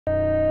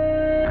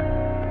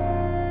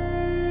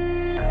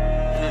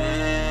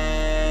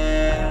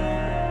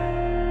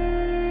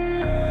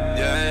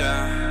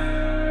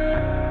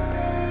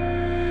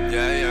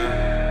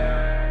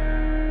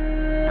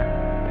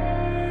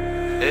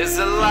Is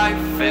it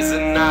life? Is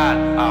it not?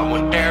 I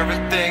want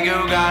everything you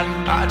got.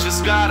 I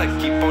just gotta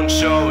keep on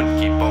showing,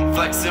 keep on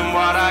flexing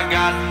what I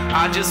got.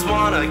 I just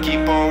wanna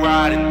keep on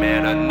riding,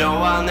 man. I know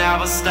I'll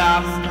never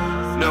stop.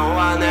 No,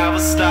 I'll never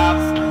stop.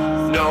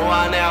 No,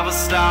 I'll never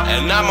stop.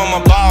 And I'm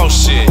on my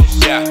bullshit,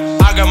 yeah.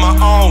 I got my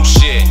own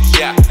shit,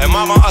 yeah. And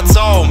mama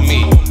told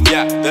me,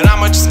 yeah, that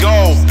I'ma just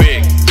go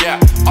big, yeah.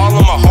 All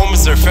of my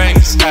homies are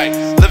famous, ayy.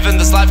 Living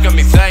this life got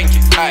me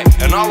thinking, ayy.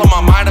 And all of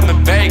my mind I'm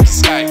in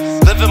Vegas, ayy.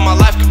 Living my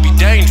life could be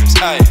dangerous,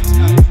 ayy.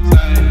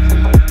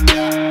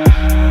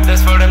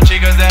 That's for them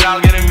chicas that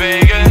I'll get in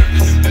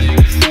Vegas.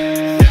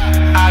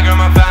 I got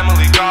my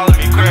family calling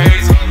me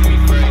crazy.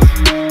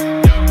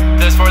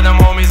 That's for them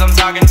homies I'm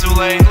talking to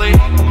lately.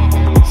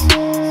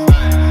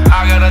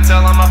 I gotta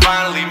tell them I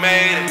finally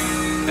made it.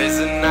 Is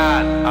it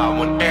not? I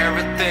want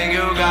everything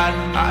you got.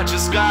 I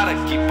just gotta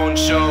keep on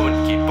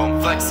showing, keep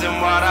on flexing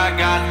what I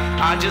got.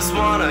 I just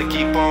wanna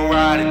keep on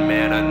riding,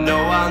 man. I know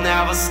I'll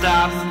never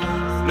stop.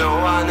 No,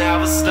 I'll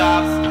never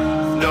stop.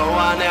 No,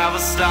 I'll never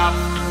stop.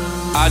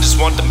 I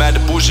just want the mad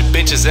bullshit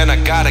bitches and I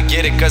gotta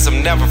get it cause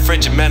I'm never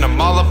frigid, man. I'm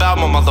all about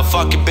my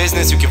motherfucking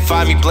business. You can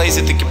find me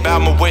blazing, thinking about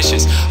my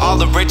wishes. All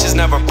the riches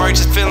never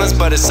purchase feelings,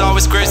 but it's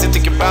always crazy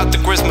thinking about the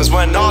Christmas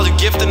when all you're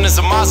gifting is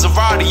a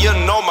Maserati. You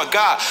know my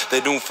God,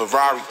 they do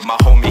Ferrari. My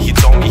homie, he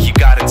told me he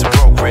got into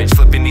brokerage,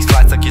 flipping these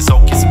flights like it's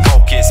hocus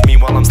pocus.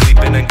 Meanwhile I'm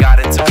sleeping and got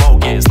into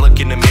bogus. Look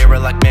in the mirror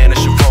like, man, I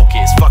should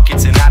focus. Fuck it,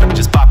 tonight I'm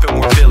just popping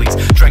more Phillies.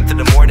 Drank to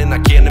the morning, I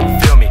can't even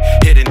feel me.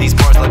 Hitting these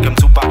bars like I'm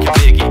Tupac and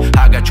Biggie.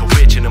 I got your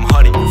bitch and I'm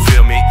hunting, you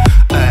feel me?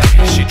 Ay,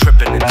 she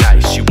tripping at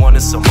night, she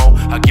wanted some more,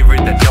 I give her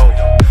that dope.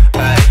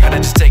 Ay, and I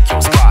just take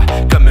your spot,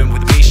 coming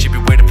with me, she be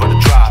waiting for the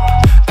drop.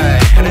 Ay,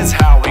 and it's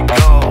how it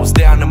goes,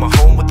 down to my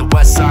home with the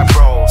West Side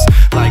Bros.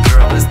 Like,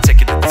 girl, let's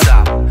take it to the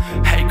top.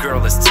 Hey girl,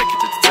 let's take it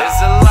to the top.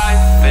 Is it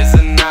life? Is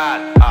it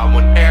not? I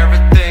want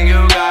everything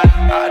you got.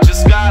 I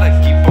just gotta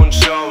keep on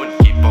showing,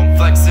 keep on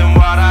flexing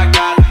what I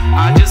got.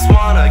 I just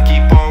wanna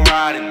keep on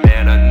riding,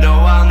 man. I know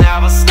I'll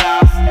never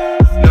stop.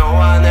 No,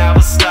 I'll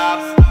never stop.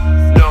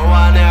 No,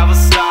 I'll never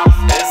stop.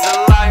 Is it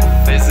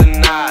life? Is it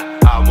not?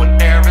 I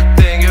want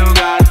everything you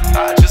got.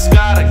 I just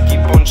gotta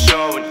keep on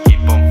showing,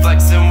 keep on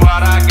flexing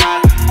what I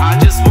got. I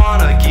just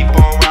wanna keep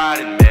on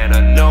riding, man.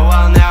 I know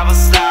I'll never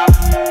stop.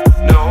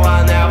 No,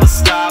 I'll never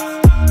stop.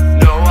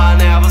 No, I'll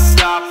never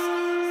stop.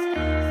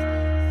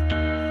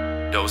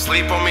 Don't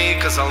sleep on me,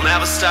 cause I'll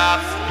never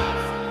stop.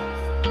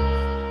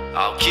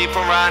 I'll keep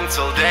on riding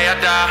till the day I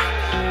die.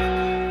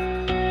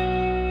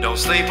 Don't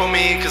sleep on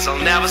me, cause I'll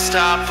never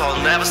stop.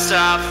 I'll never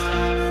stop.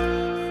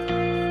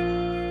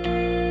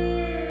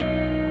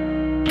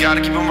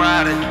 Gotta keep on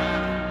riding.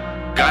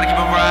 Gotta keep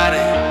on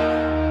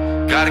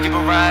riding. Gotta keep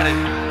on riding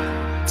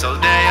till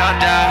the day I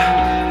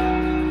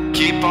die.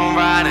 Keep on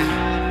riding.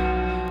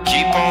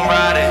 Keep on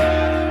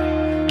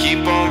riding.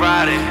 Keep on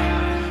riding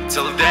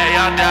till the day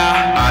I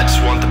die. I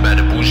just want the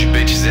better bougie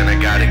bitches and I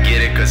gotta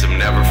get it cause I'm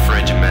never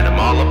frigid, man. I'm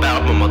all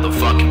about my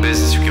motherfucking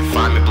business. You can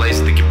find me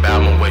blazing, thinking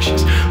about my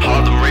wishes.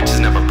 All them riches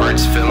never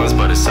purchase feelings,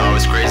 but it's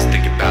always crazy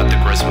thinking about the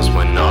Christmas